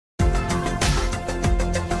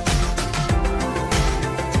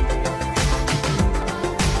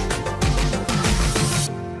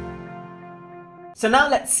So now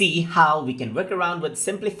let's see how we can work around with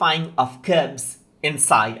simplifying of curves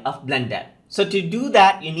inside of Blender. So to do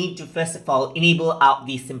that, you need to first of all enable out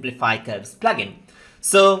the Simplify Curves plugin.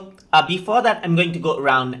 So before that, I'm going to go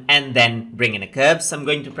around and then bring in a curve. So I'm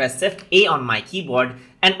going to press Shift A on my keyboard,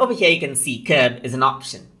 and over here you can see curve is an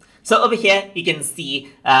option. So over here you can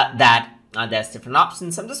see that there's different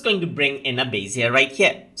options. I'm just going to bring in a Bezier right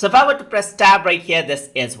here. So if I were to press tab right here, this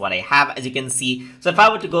is what I have, as you can see. So if I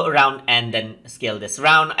were to go around and then scale this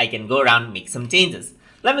around, I can go around, make some changes.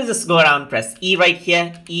 Let me just go around, press E right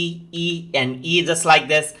here, E, and E, just like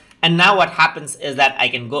this. And now what happens is that I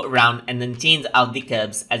can go around and then change out the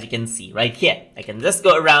curves, as you can see right here. I can just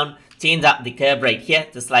go around, change out the curve right here,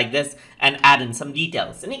 just like this, and add in some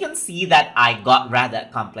details. And you can see that I got rather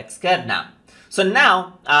a complex curve now. So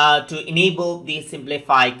now to enable the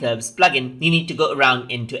Simplify Curves plugin, you need to go around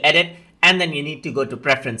into Edit, and then you need to go to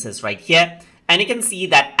Preferences right here. And you can see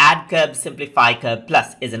that Add Curve Simplify Curve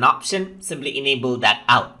Plus is an option. Simply enable that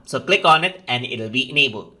out. So click on it and it'll be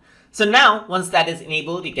enabled. So now, once that is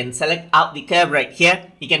enabled, you can select out the curve right here.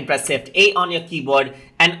 You can press Shift A on your keyboard,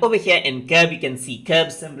 and over here in Curve, you can see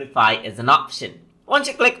Curve Simplify is an option. Once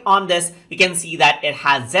you click on this, you can see that it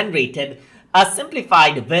has generated a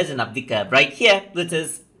simplified version of the curve right here, which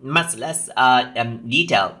is much less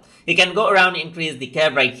detailed. You can go around, increase the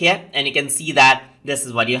curve right here, and you can see that this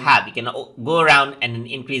is what you have. You can go around and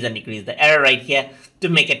increase and decrease the error right here to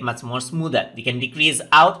make it much more smoother. You can decrease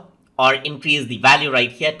out or increase the value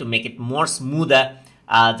right here to make it more smoother,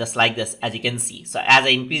 just like this, as you can see. So as I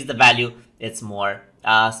increase the value, it's more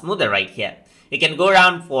smoother right here. You can go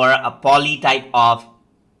around for a poly type of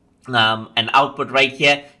an output right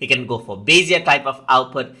here. You can go for Bezier type of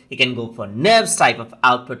output. You can go for nerves type of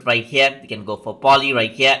output right here. You can go for poly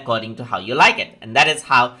right here, according to how you like it. And that is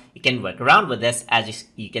how you can work around with this, as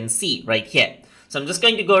you can see right here. So I'm just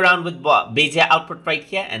going to go around with Bezier output right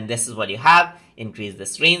here, and this is what you have. Increase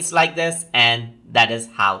this range like this, and that is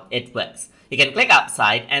how it works. You can click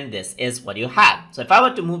outside, and this is what you have. So if I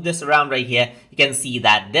were to move this around right here, you can see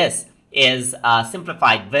that this is a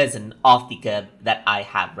simplified version of the curve that I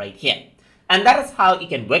have right here. And that is how you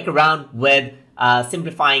can work around with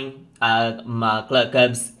simplifying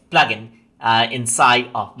curves plugin inside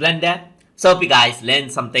of Blender. So hope you guys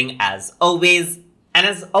learned something as always. And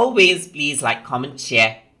as always, please like, comment,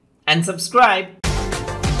 share, and subscribe.